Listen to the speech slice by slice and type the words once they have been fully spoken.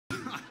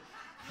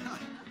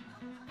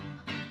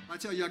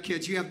tell young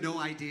kids, you have no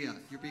idea.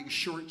 You're being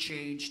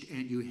shortchanged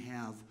and you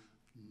have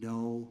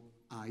no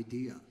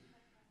idea.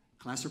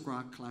 Classic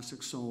rock,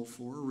 classic soul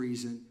for a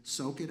reason.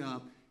 Soak it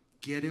up.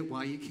 Get it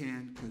while you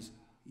can, because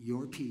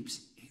your peeps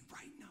ain't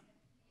writing them.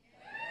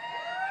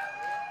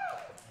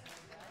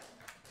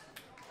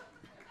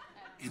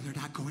 And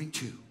they're not going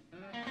to.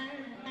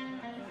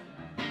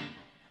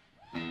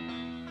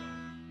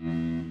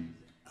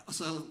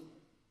 So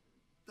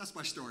that's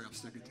my story. I'm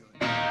sticking to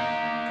it.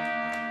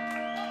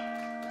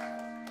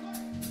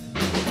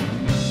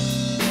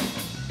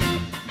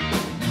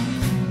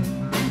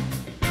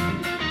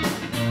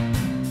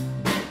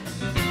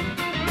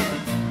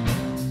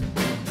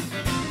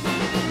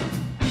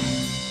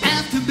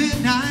 After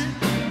midnight,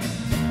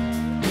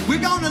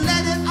 we're gonna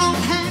let it all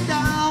hang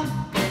down.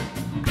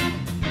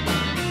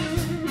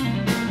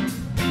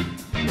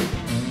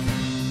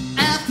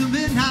 After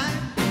midnight,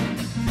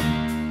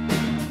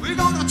 we're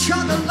gonna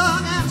chug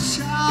along and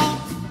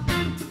shout.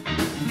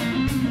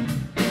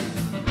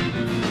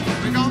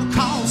 We're gonna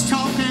cause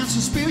talk and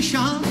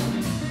suspicion.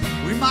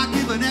 We might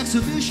give an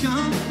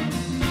exhibition.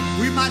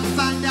 We might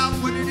find out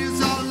what it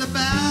is all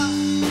about.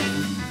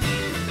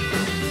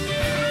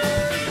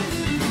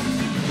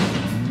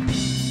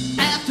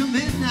 After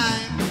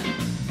midnight,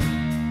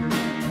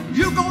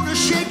 you're gonna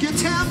shake your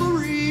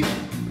tambourine.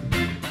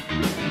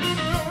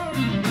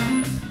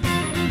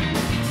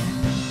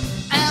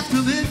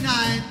 After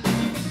midnight,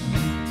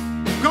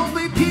 gonna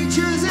be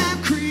peaches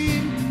and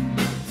cream.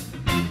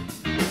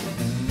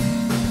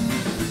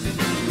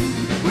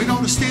 We're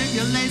gonna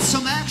stimulate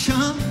some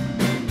action,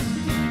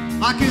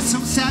 might get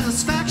some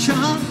satisfaction.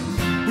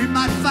 We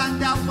might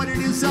find out what it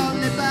is all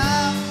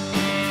about.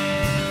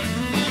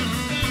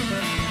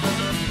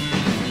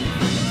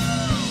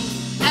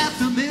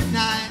 After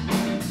midnight,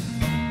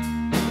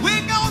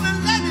 we're gonna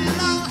let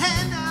it all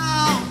hang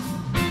down.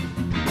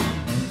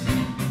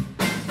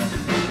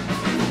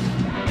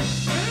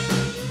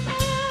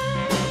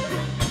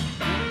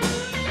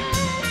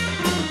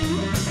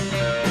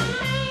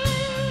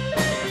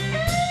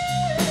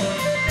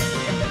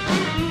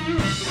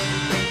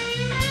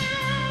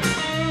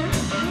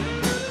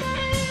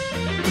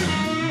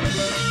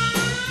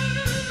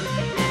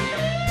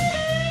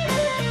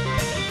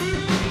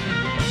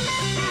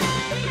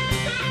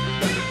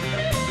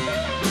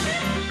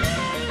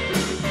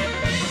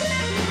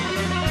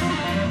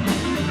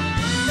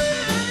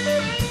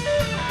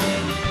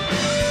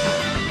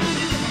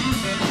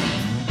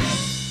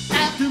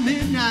 After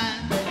midnight,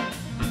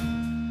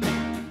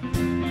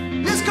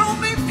 it's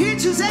gonna be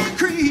peaches and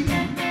cream.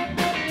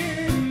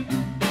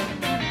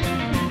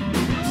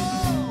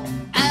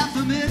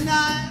 After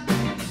midnight,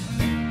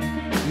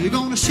 you're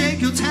gonna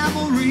shake your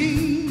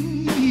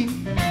tambourine.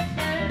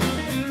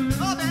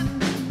 Oh, man.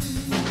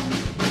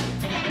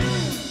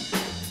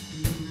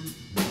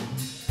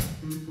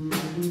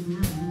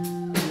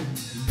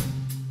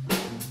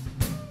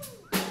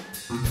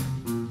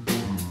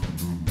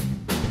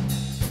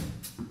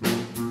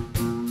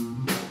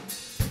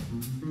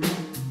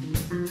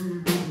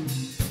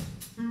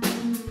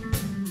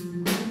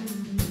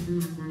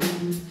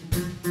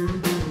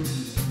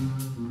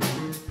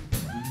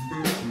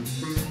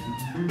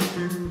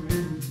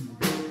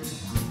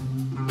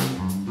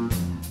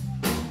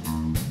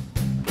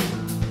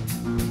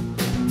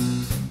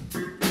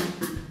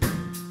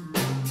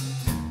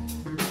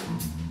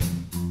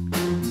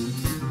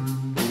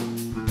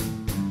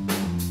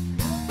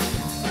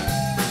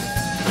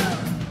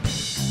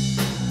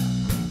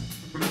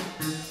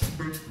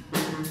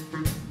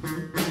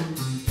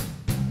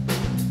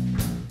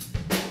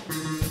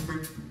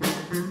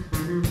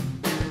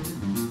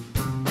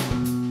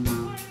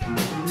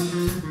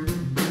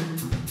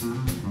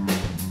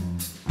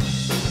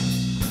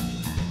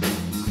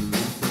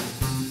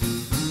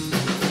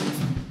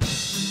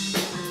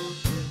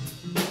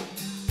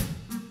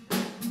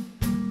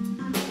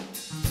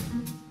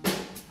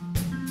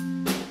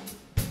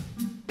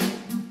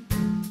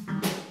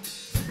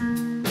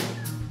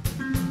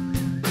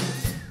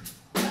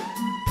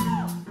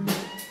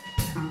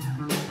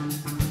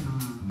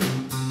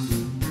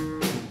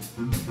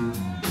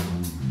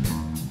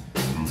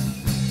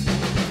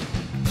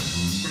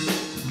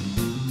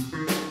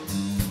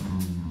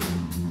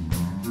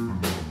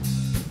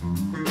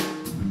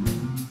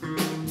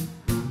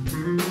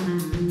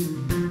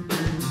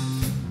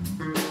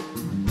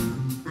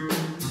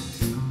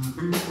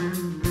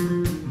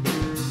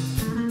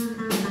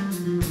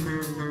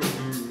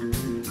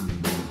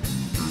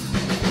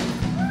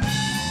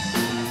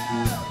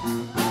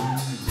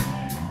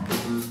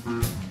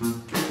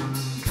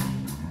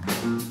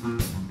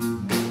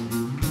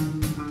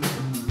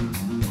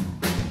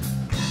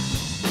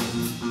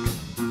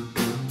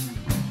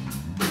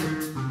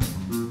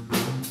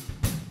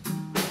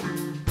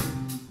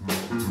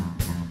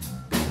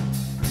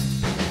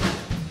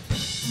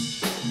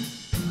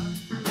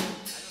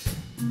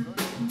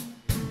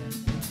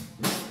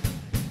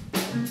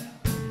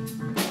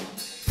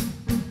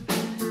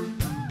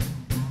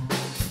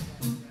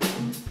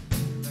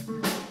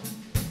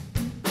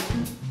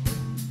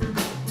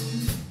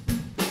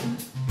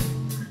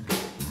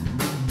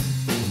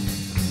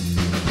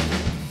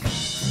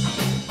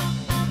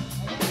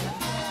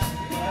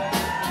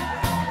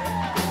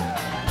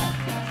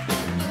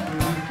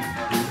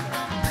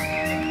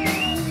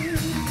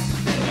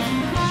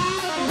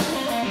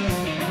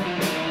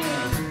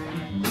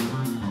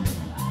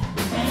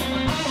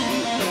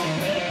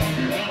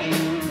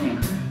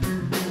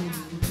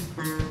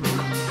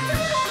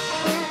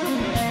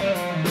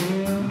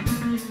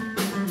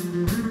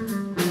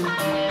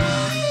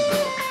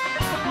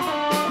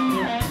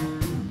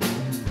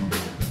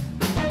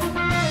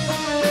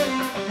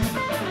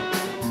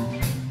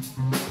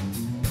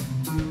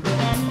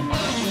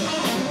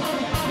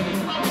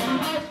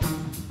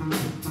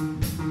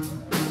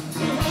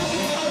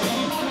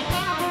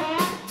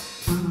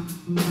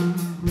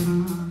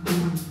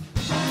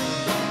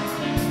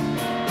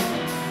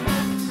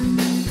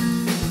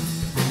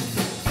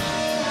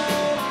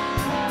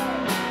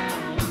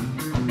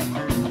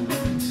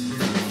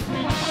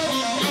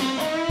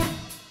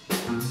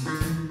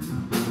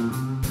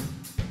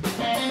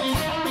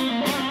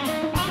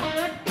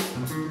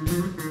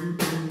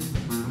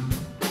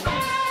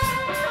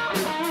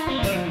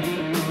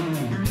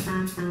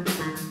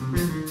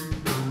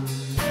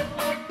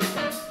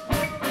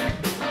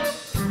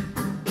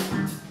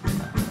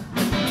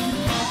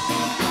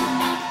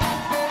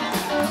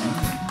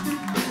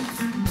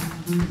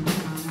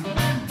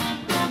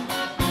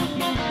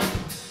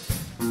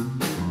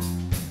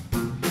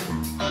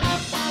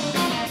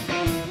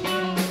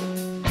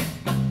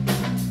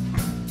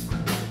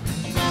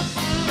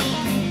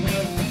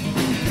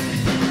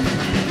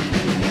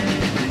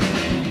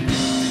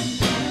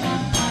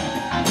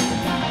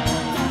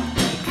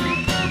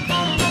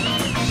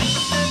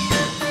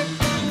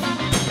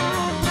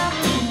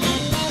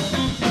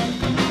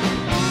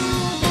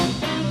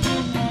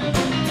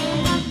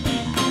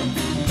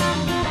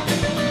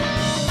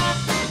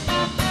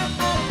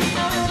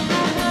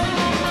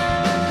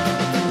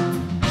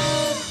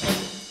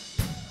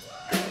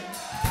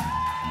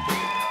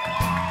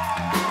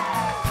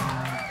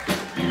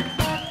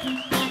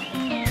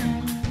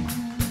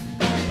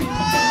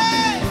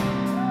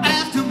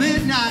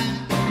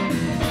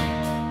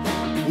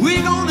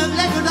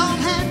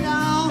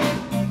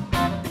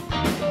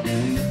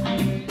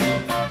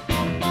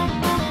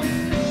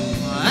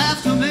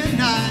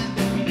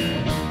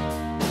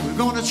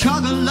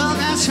 love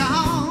that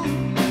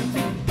song.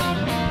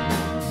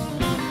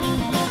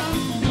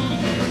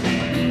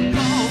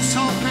 Lost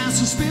talk past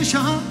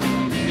suspicion.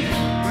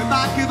 We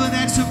might give an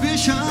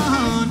exhibition.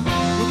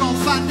 We're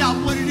gonna find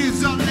out what it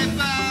is on that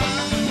back.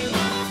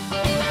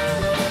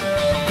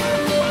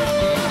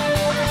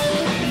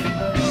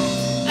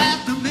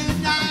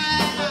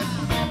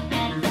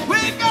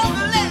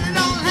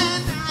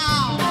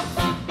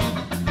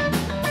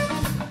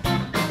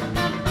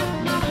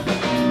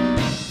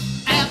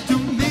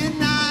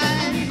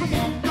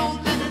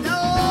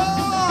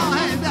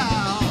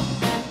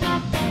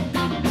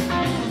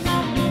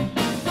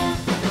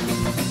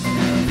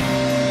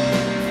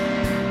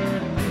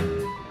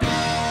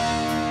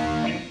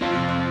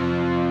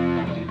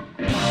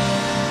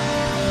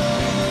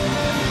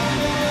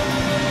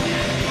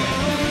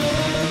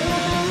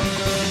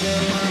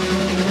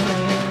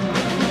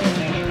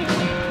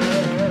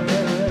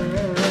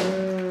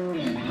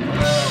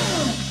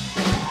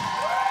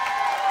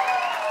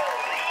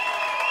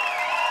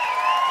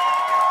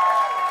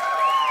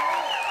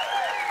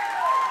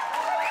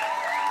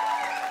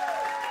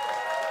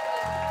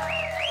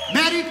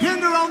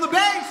 Pinder on the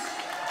bass.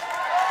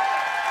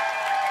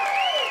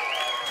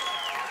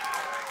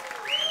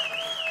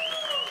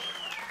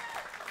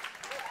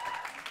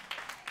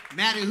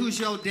 Matty, who's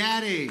your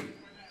daddy?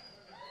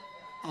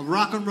 A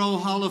rock and roll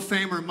Hall of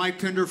Famer, Mike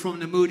Pinder from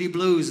the Moody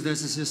Blues.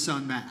 This is his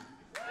son, Matt.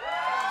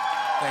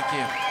 Thank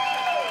you.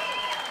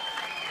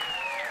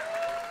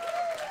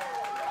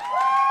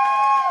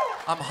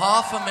 I'm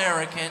half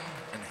American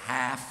and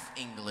half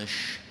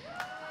English.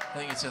 I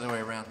think it's the other way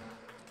around.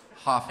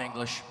 Half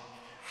English,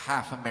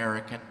 half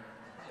American.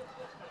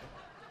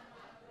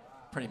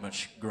 Pretty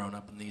much grown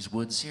up in these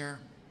woods here.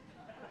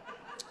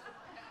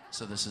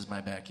 So this is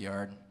my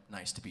backyard.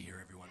 Nice to be here,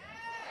 everyone.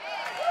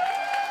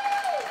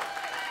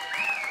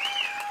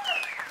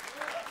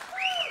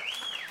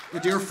 A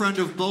dear friend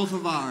of both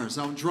of ours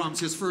on drums,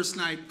 his first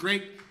night,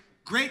 great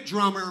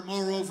drummer,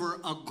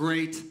 moreover, a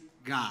great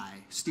guy,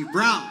 Steve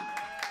Brown.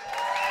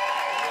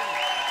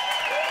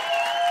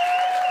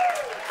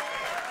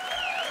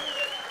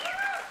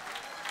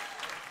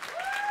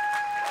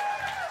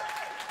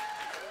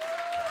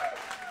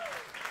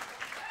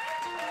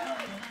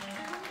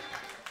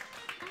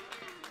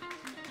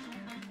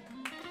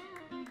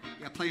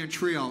 Yeah, playing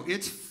trio.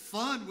 It's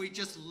fun. We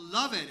just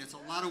love it. It's a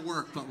lot of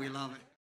work, but we love it.